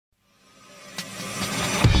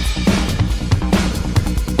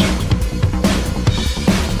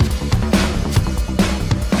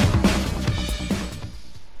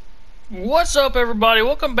What's up, everybody?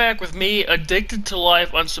 Welcome back with me, Addicted to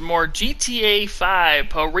Life, on some more GTA 5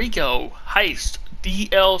 Perico Heist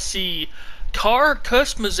DLC car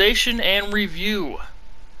customization and review.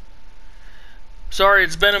 Sorry,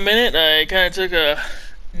 it's been a minute. I kind of took a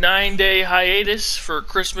 9-day hiatus for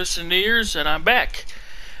Christmas and New Year's, and I'm back.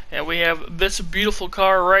 And we have this beautiful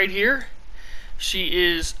car right here.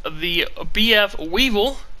 She is the BF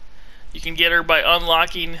Weevil. You can get her by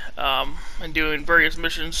unlocking and doing various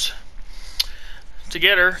missions to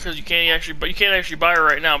get her, because you can't actually buy her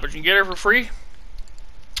right now, but you can get her for free,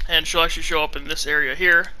 and she'll actually show up in this area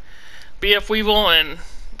here. BF Weevil, and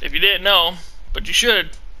if you didn't know, but you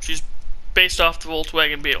should, she's based off the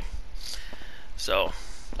Volkswagen Beetle. So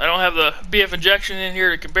I don't have the BF injection in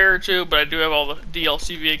here to compare her to, but I do have all the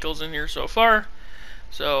DLC vehicles in here so far.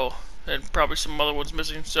 So, and probably some other ones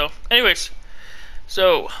missing. So anyways,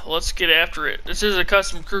 so let's get after it. This is a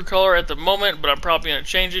custom crew color at the moment, but I'm probably going to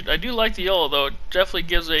change it. I do like the yellow though. It definitely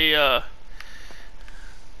gives a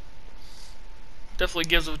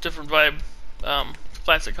different vibe.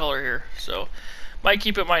 Classic color here. So might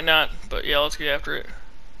keep it, might not. But yeah, let's get after it.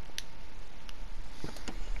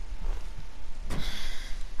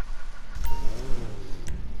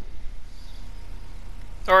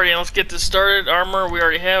 Alrighty, let's get this started. Armor we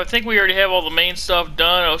already have. I think we already have all the main stuff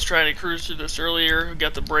done. I was trying to cruise through this earlier. We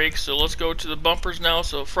got the brakes, so let's go to the bumpers now.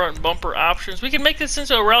 So front bumper options. We can make this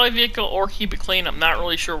into a rally vehicle or keep it clean. I'm not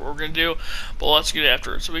really sure what we're going to do, but let's get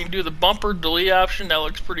after it. So we can do the bumper delete option. That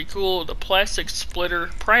looks pretty cool. The plastic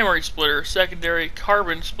splitter, primary splitter, secondary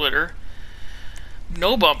carbon splitter,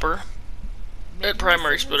 no bumper,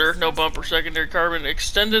 primary splitter, no bumper, secondary carbon,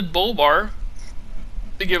 extended bull bar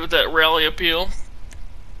to give it that rally appeal.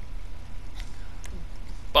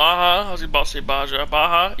 Baja, I was about to say Baja.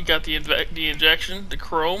 Baja, you got the injection, the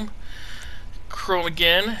chrome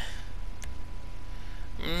again.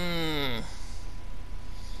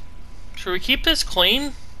 Should we keep this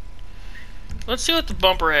clean? Let's see what the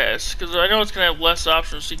bumper has, because I know it's going to have less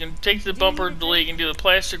options. So you can take the bumper, delete, you can do the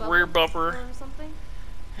plastic rear bumper,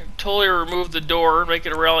 and totally remove the door, make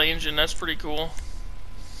it a rally engine. That's pretty cool.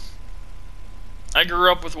 I grew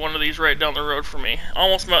up with one of these right down the road from me.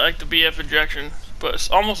 Almost like the BF injection, but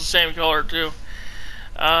it's almost the same color too.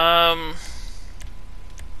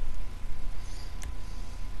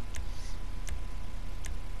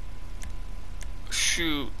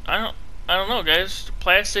 Shoot, I don't know, guys.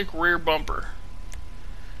 Plastic rear bumper.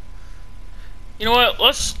 You know what?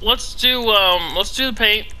 Let's do the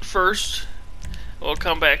paint first. We'll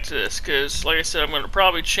come back to this, because like I said, I'm going to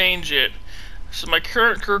probably change it. So my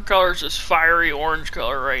current crew color is this fiery orange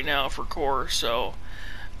color right now for core. So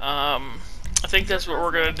I think that's what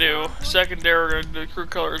we're going to do. Secondary, we're going to do the crew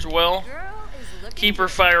color as well. Keep her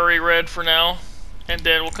fiery red for now. And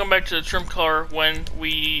then we'll come back to the trim color when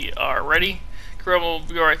we are ready. Chrome will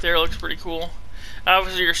go right there. Looks pretty cool.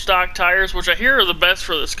 Obviously your stock tires, which I hear are the best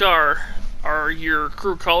for this car, are your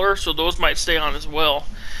crew color. So those might stay on as well.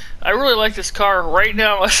 I really like this car right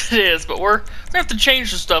now as it is, but we're going to have to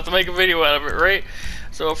change some stuff to make a video out of it, right?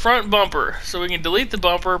 So front bumper. So we can delete the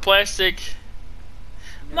bumper. Plastic.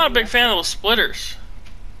 I'm not a big fan of those splitters.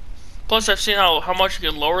 Plus, I've seen how much you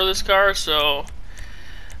can lower this car, so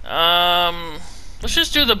let's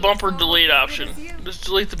just do the bumper delete option. Just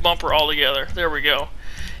delete the bumper altogether. There we go.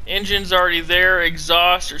 Engine's already there.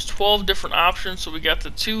 Exhaust. There's 12 different options. So we got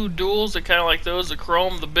the two duals that kind of like those, the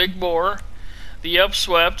chrome, the big bore, the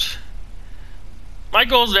upswept. My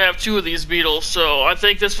goal is to have two of these Beetles, so I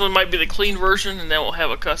think this one might be the clean version, and then we'll have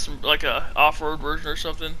a custom, like a off-road version or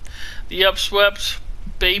something. The upswept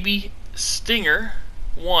baby Stinger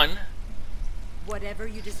 1. Whatever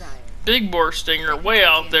you desire. Big bore Stinger way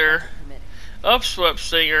out there. Upswept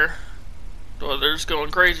Stinger. Oh, they're just going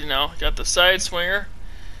crazy now. Got the side swinger.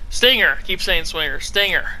 Stinger. Keep saying swinger.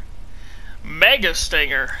 Stinger. Mega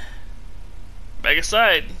Stinger. Mega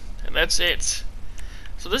side. And that's it.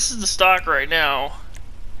 So this is the stock right now.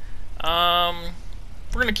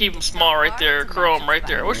 We're gonna keep them small right there, chrome right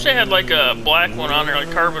there. I wish they had like a black one on there,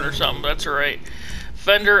 like carbon or something, but that's alright.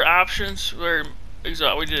 Fender options, we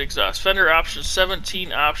did exhaust. Fender options,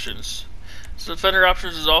 17 options. So fender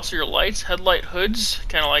options is also your lights, headlight hoods,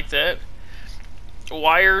 kind of like that.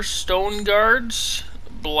 Wire stone guards,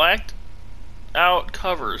 blacked out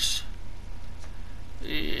covers.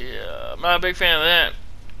 Yeah, I'm not a big fan of that.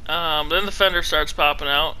 Then the fender starts popping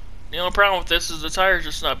out. The only problem with this is the tire's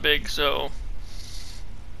just not big, so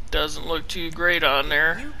doesn't look too great on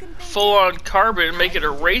there. Full on carbon, make it a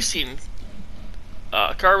racing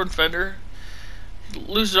carbon fender.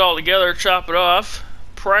 Lose it all together, chop it off.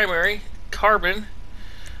 Primary, carbon,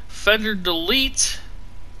 fender delete.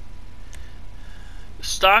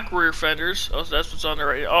 stock rear fenders. Oh, so that's what's on there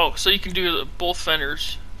right. Oh, so you can do both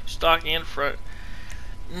fenders, stock and front.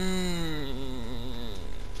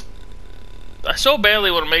 I so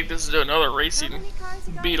badly want to make this into another racing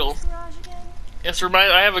Beetle. Yes,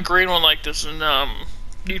 I have a green one like this in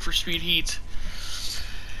Need for Speed Heat.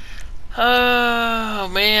 Oh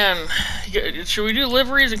man, should we do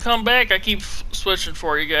liveries and come back? I keep switching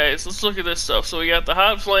for you guys. Let's look at this stuff. So we got the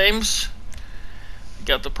hot flames, we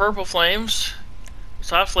got the purple flames. It's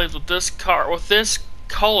hot flames with this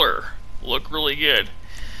color look really good.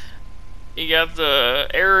 You got the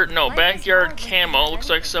backyard camo. Looks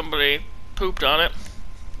like somebody pooped on it.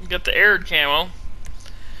 You got the aired camo.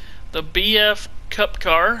 The BF Cup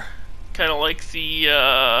car, kind of like the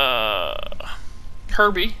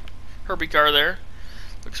Herbie car there.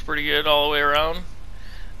 Looks pretty good all the way around.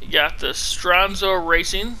 You got the Stronzo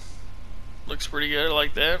Racing. Looks pretty good. I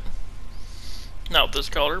like that. Not with this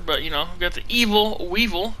color, but you know, we got the Evil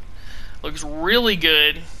Weevil. Looks really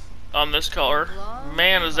good on this color.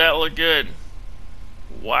 Man, does that look good.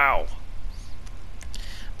 Wow.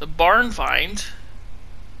 The Barn Find,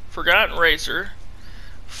 Forgotten Racer,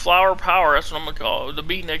 Flower Power, that's what I'm going to call it, the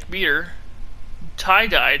Beatnik Beater,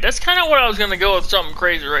 tie-dyed. That's kind of what I was going to go with, something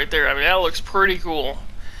crazy right there. I mean, that looks pretty cool.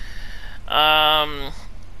 Oh,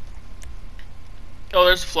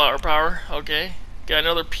 there's the Flower Power. Okay. Got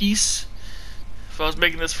another piece. If I was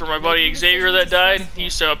making this for my buddy Xavier that died, he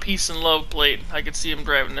used to have a peace and love plate. I could see him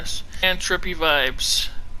driving this. And trippy vibes.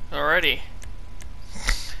 Alrighty.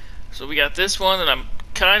 So we got this one that I'm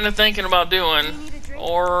kind of thinking about doing.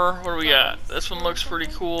 Or, what do we got? This one looks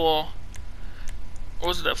pretty cool. What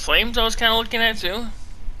was it, the flames I was kind of looking at too?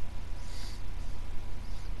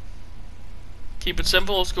 Keep it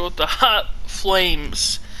simple, let's go with the hot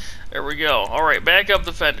flames. There we go. Alright, back up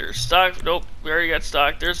the fenders. Stock, nope, we already got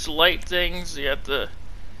stock. There's the light things, you got the...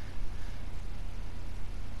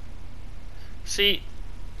 See,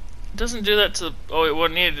 it doesn't do that to the... Oh, it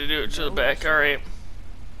wouldn't need to do it to the back, alright.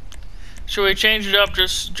 Should we change it up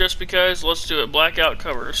just because? Let's do it. Blackout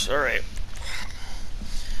covers, alright.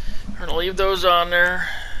 We're gonna leave those on there.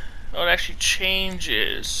 Oh, it actually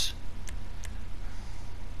changes.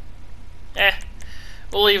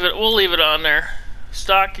 We'll leave it on there.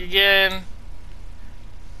 Stock again.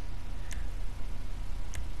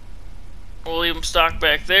 We'll leave them stock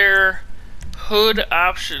back there. Hood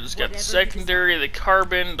options. Got the secondary, the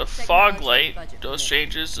carbon, the fog light. Those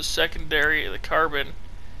changes. The secondary, the carbon.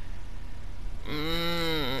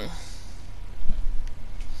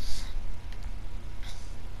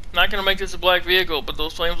 Not gonna make this a black vehicle, but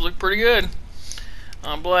those flames look pretty good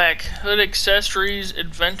on black. Hood accessories,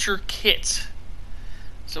 adventure kit.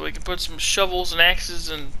 So we can put some shovels and axes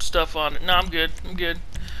and stuff on it. No, I'm good. I'm good.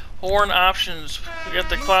 Horn options. We got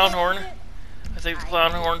the clown horn. I think the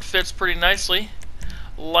clown horn fits pretty nicely.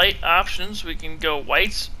 Light options. We can go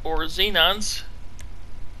whites or xenons.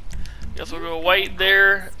 Guess we'll go white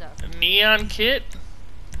there. Neon kit.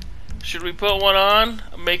 Should we put one on?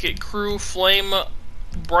 Make it crew flame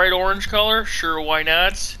bright orange color? Sure, why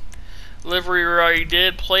not? Livery we already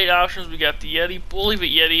did. Plate options, we got the Yeti. We'll leave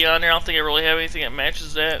it Yeti on there. I don't think I really have anything that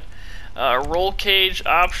matches that. Roll cage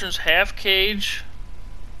options, half cage.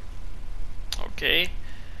 Okay.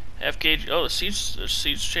 Half cage. Oh, the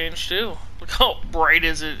seats changed too. Look how bright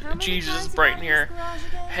is it. Jesus, it's bright in here.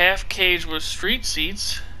 Half cage with street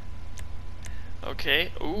seats.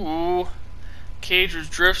 Okay. Ooh. Cage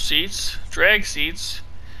with drift seats. Drag seats.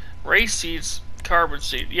 Race seats. Carbon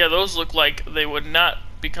seat. Yeah, those look like they would not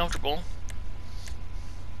be comfortable.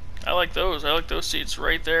 I like those. I like those seats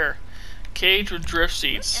right there. Cage with drift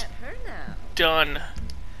seats. Done.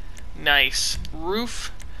 Nice.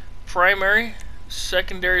 Roof, primary,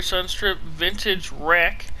 secondary sunstrip, vintage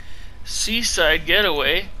rack, seaside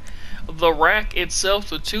getaway, the rack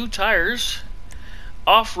itself with 2 tires,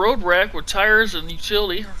 off-road rack with tires and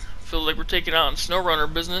utility. Feels like we're taking out in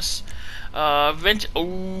SnowRunner business.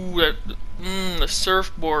 The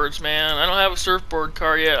surfboards, man. I don't have a surfboard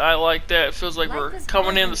car yet. I like that. It feels like we're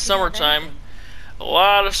coming in the summertime. A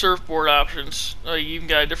lot of surfboard options. Oh, you even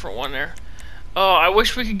got a different one there. Oh, I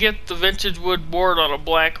wish we could get the vintage wood board on a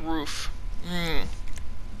black roof.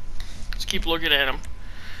 Let's keep looking at them.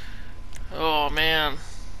 Oh man,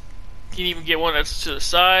 you can even get one that's to the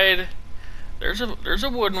side. There's a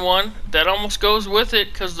wooden one that almost goes with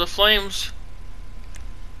it because the flames.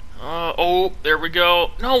 Oh, there we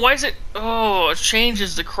go. No, why is it? Oh, it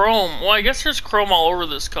changes the chrome. Well, I guess there's chrome all over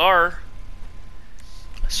this car.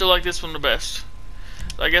 I still like this one the best.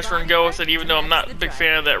 So I guess we're gonna go with it, even though I'm not a big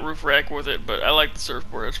fan of that roof rack with it. But I like the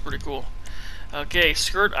surfboard. That's pretty cool. Okay,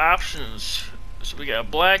 skirt options. So we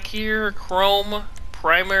got black here, chrome,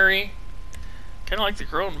 primary, Kind of like the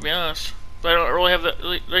chrome, to be honest. But I don't really have that.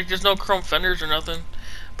 Like, there's no chrome fenders or nothing.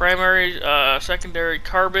 Primary, secondary,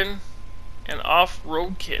 carbon, and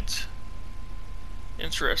off-road kit.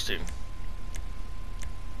 Interesting.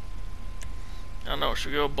 I don't know.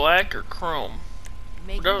 Should we go black or chrome?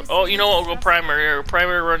 Oh, you know what? We'll go primary. Or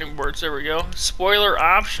primary running boards. There we go. Spoiler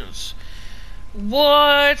options.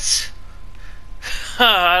 What?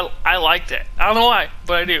 I like that. I don't know why,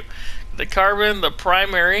 but I do. The carbon, the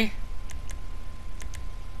primary.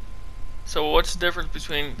 So what's the difference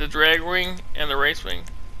between the drag wing and the race wing?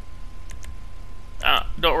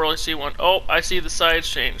 Don't really see one. Oh, I see the sides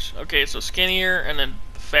change. Okay, so skinnier and then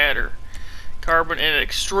fatter. Carbon and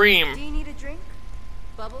extreme. Do you need a drink?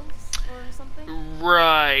 Bubbles or something?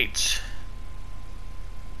 Right.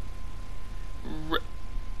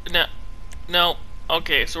 No.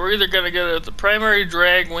 Okay, so we're either gonna go with the primary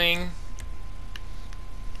drag wing.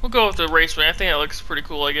 We'll go with the race wing. I think that looks pretty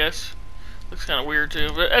cool, I guess. Looks kind of weird too,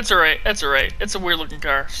 but that's alright. That's alright. It's a weird looking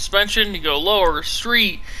car. Suspension, you go lower,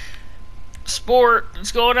 street, sport,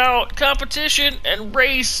 it's going out, competition, and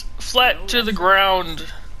race, flat to the ground.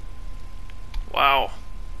 Wow.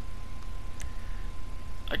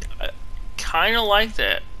 I kind of like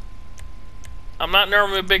that. I'm not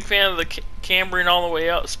normally a big fan of the cambering all the way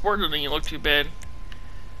out. Sport doesn't even look too bad.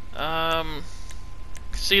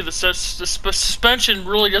 See, the suspension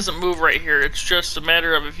really doesn't move right here. It's just a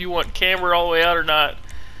matter of if you want camber all the way out or not.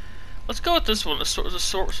 Let's go with this one, the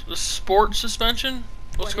sport suspension.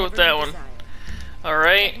 Let's go with that one.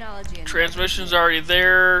 Alright, transmission's already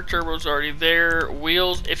there, turbo's already there,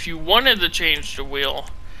 wheels. If you wanted to change the wheel,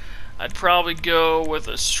 I'd probably go with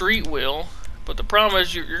a street wheel. But the problem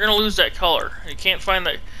is you're going to lose that color. You can't find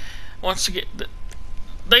that. Once you get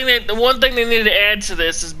the one thing they need to add to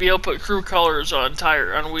this is be able to put crew colors on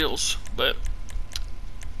wheels. But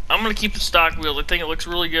I'm going to keep the stock wheels. I think it looks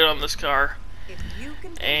really good on this car.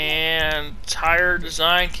 And tire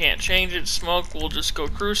design, can't change it. Smoke, we'll just go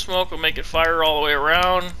crew smoke. We'll make it fire all the way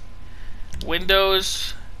around.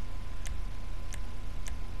 Windows,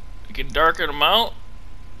 you can darken them out.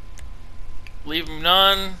 Leave them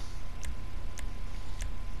none.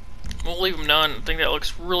 We'll leave them none. I think that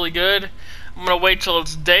looks really good. I'm going to wait till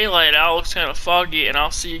it's daylight out. It looks kind of foggy, and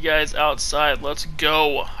I'll see you guys outside. Let's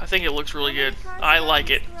go. I think it looks really good. I like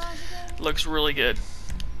it. Looks really good.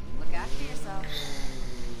 Look after yourself.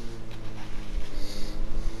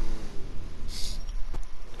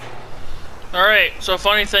 Alright, so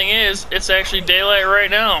funny thing is, it's actually daylight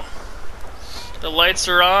right now. The lights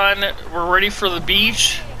are on. We're ready for the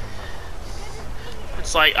beach.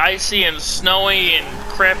 It's like icy and snowy and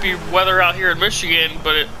crappy weather out here in Michigan,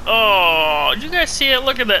 but oh, did you guys see it?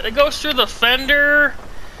 Look at that. It goes through the fender.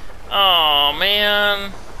 Oh,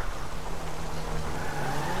 man.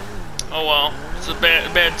 Oh, well. It's a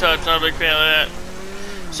bad touch. Not a big fan of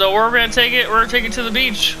that. So we're going to take it. We're going to take it to the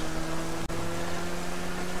beach.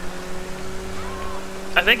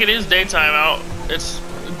 I think it is daytime out. It's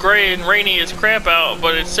gray and rainy as crap out,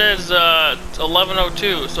 but it says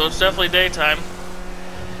 11:02, so it's definitely daytime.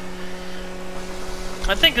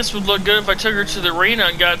 I think this would look good if I took her to the arena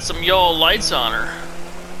and got some yellow lights on her.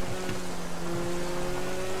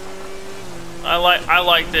 I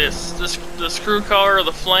like this. The screw color,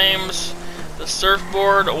 the flames, the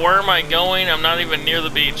surfboard. Where am I going? I'm not even near the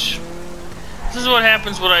beach. This is what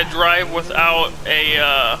happens when I drive without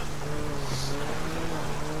a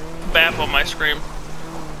BAP on my screen.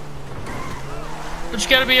 But you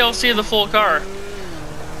gotta be able to see the full car.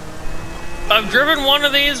 I've driven one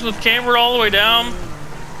of these with camera all the way down.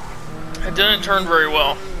 It didn't turn very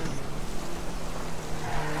well.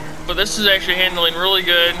 But this is actually handling really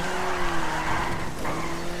good.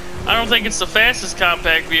 I don't think it's the fastest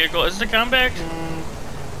compact vehicle. Is it a compact?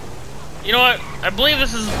 You know what? I believe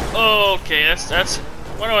this is... Oh, okay, that's...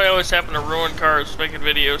 Why do I always happen to ruin cars making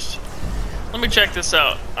videos? Let me check this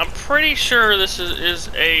out. I'm pretty sure this is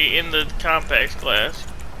in the compact class.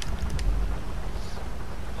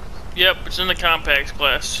 Yep, it's in the compact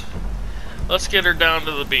class. Let's get her down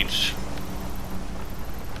to the beach.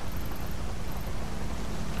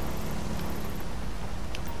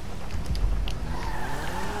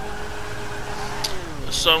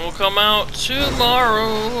 The sun will come out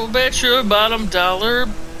tomorrow. Bet your bottom dollar,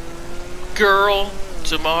 girl,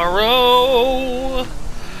 tomorrow.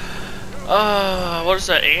 What is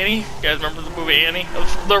that, Annie? You guys remember the movie Annie?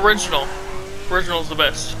 The original. Original's the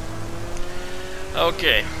best.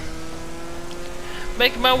 Okay.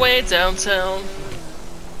 Making my way downtown.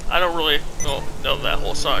 I don't really know that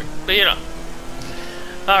whole song, but you know.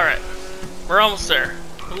 Alright. We're almost there.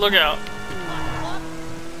 Look out.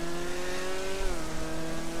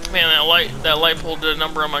 Man, that light pole did a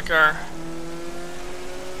number on my car.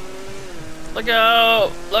 Look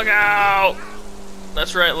out! Look out!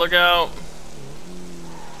 That's right, look out.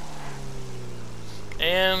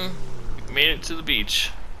 And we made it to the beach.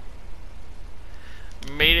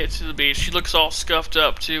 Made it to the beach. She looks all scuffed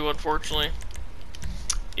up too, unfortunately.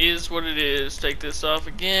 Is what it is. Take this off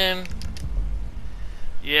again.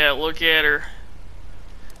 Yeah, look at her.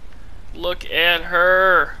 Look at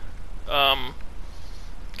her.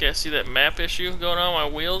 Guys, see that map issue going on my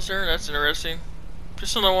wheels there? That's interesting.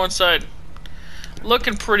 Just on the one side.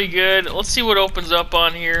 Looking pretty good. Let's see what opens up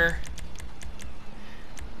on here.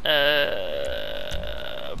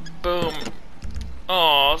 Boom.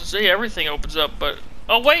 Oh, see, everything opens up, but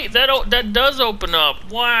oh wait, that does open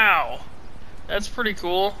up. Wow, that's pretty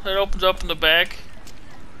cool. That opens up in the back.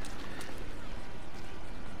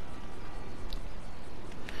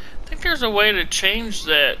 I think there's a way to change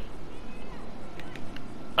that.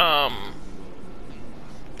 That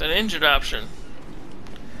engine option.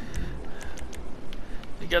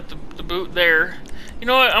 You got the boot there. You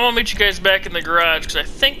know what? I'm gonna meet you guys back in the garage because I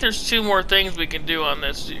think there's 2 more things we can do on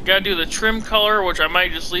this. You gotta do the trim color, which I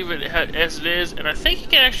might just leave it as it is, and I think you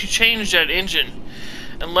can actually change that engine,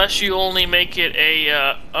 unless you only make it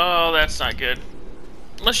a. Oh, that's not good.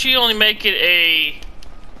 Unless you only make it a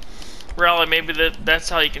rally, maybe that's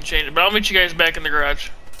how you can change it. But I'll meet you guys back in the garage.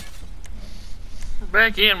 We're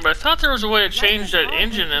back in, but I thought there was a way to change that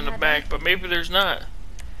engine in the back, but maybe there's not.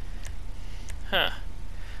 Huh.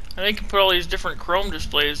 And they can put all these different chrome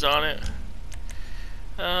displays on it.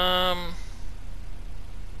 Huh,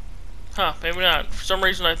 maybe not. For some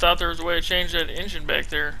reason I thought there was a way to change that engine back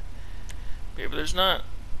there. Maybe there's not.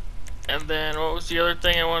 And then what was the other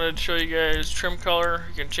thing I wanted to show you guys? Trim color.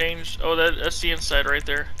 You can change. Oh, that's the inside right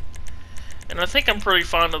there. And I think I'm pretty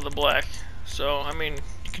fond of the black. So, I mean,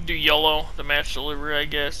 you can do yellow to match the livery, I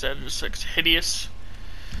guess. That just looks hideous.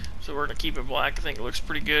 So we're going to keep it black. I think it looks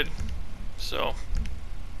pretty good. So...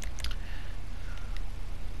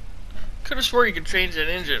 could have swore you could change that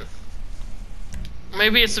engine.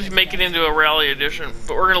 Maybe it's if you make it into a rally edition,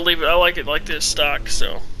 but we're gonna leave it. I like it like this stock,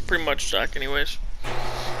 so pretty much stock, anyways.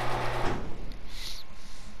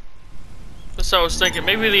 That's what I was thinking.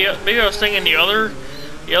 Maybe I was thinking the other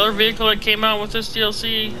vehicle that came out with this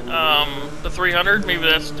DLC, the 300. Maybe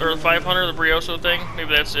that's or the 500, the Brioso thing.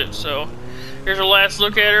 Maybe that's it. So here's our last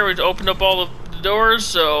look at her. We've opened up all the doors,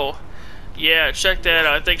 so. Yeah, check that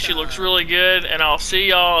out. I think she looks really good, and I'll see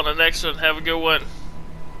y'all on the next one. Have a good one.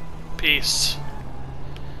 Peace.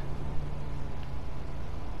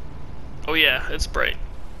 Oh yeah, it's bright.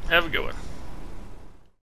 Have a good one.